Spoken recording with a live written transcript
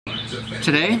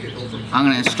Today, I'm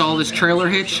going to install this trailer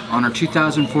hitch on our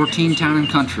 2014 Town &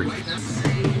 Country.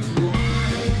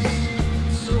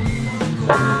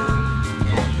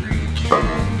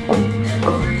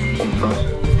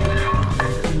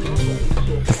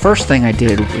 The first thing I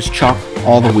did was chalk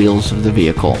all the wheels of the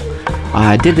vehicle.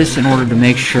 I did this in order to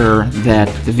make sure that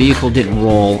the vehicle didn't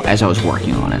roll as I was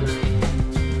working on it.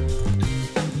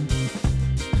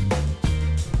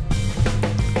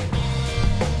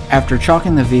 After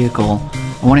chalking the vehicle,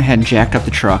 I went ahead and jacked up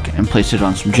the truck and placed it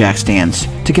on some jack stands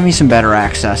to give me some better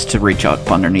access to reach up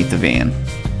underneath the van.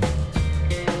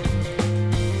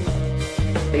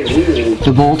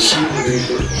 The bolts,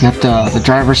 got the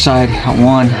driver's side,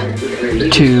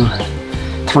 1, 2,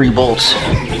 3 bolts,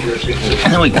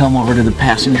 and then we come over to the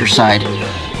passenger side,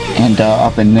 and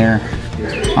up in there,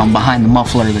 behind the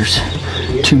muffler, there's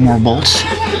 2 more bolts.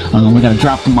 We gotta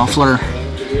drop the muffler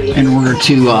in order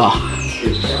to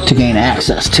gain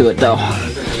access to it, though.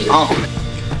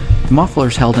 The muffler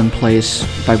is held in place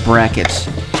by brackets,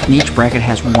 and each bracket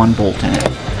has 1 bolt in it.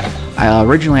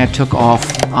 Originally I took off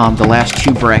the last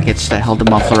 2 brackets that held the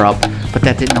muffler up, but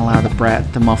that didn't allow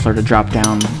the muffler to drop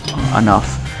down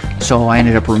enough, so I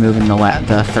ended up removing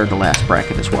the third to last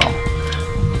bracket as well.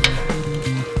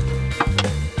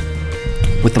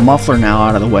 With the muffler now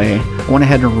out of the way, I went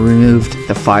ahead and removed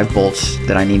the 5 bolts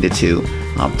that I needed to.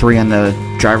 3 on the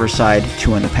driver's side,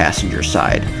 2 on the passenger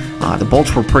side. The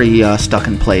bolts were pretty stuck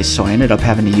in place, so I ended up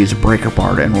having to use a breaker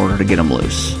bar in order to get them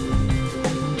loose.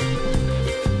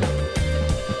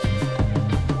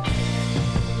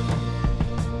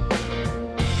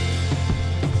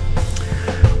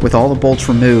 With all the bolts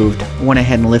removed, I went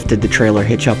ahead and lifted the trailer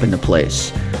hitch up into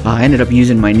place. I ended up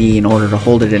using my knee in order to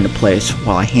hold it into place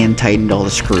while I hand tightened all the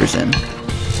screws in.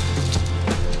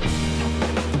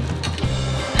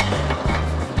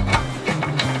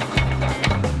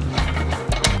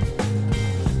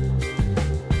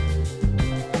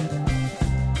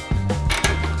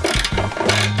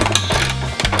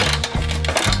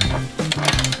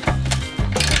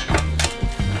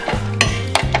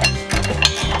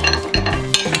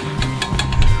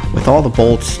 With all the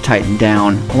bolts tightened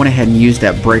down, I went ahead and used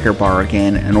that breaker bar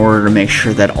again in order to make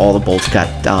sure that all the bolts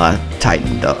got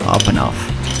tightened up enough.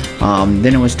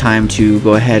 Then it was time to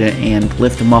go ahead and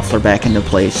lift the muffler back into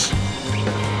place.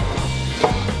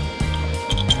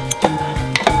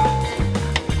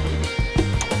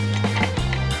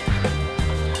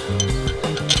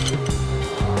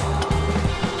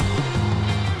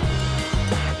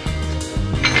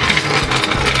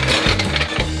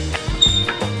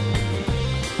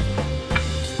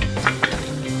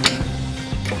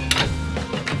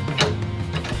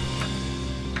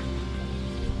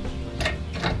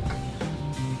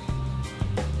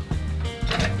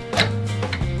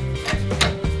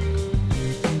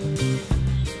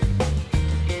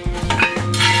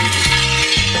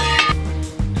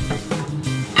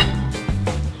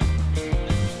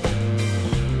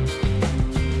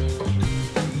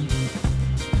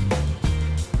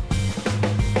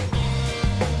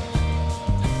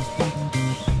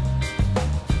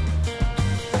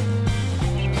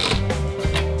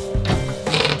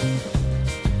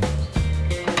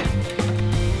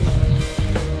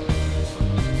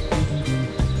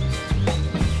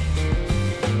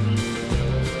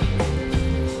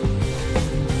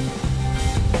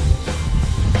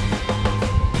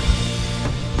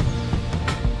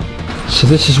 So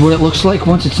this is what it looks like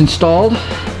once it's installed.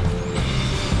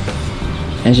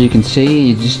 As you can see,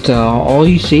 you just all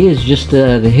you see is just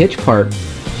the hitch part.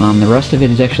 The rest of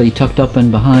it is actually tucked up in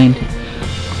behind.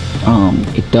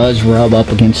 It does rub up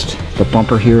against the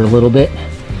bumper here a little bit.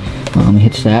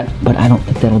 Hits that, but I don't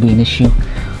think that'll be an issue.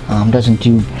 Doesn't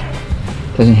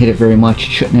hit it very much.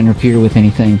 It shouldn't interfere with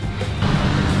anything.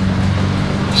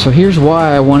 So here's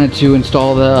why I wanted to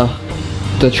install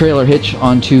the trailer hitch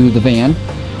onto the van.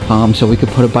 So we could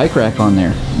put a bike rack on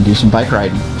there and do some bike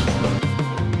riding.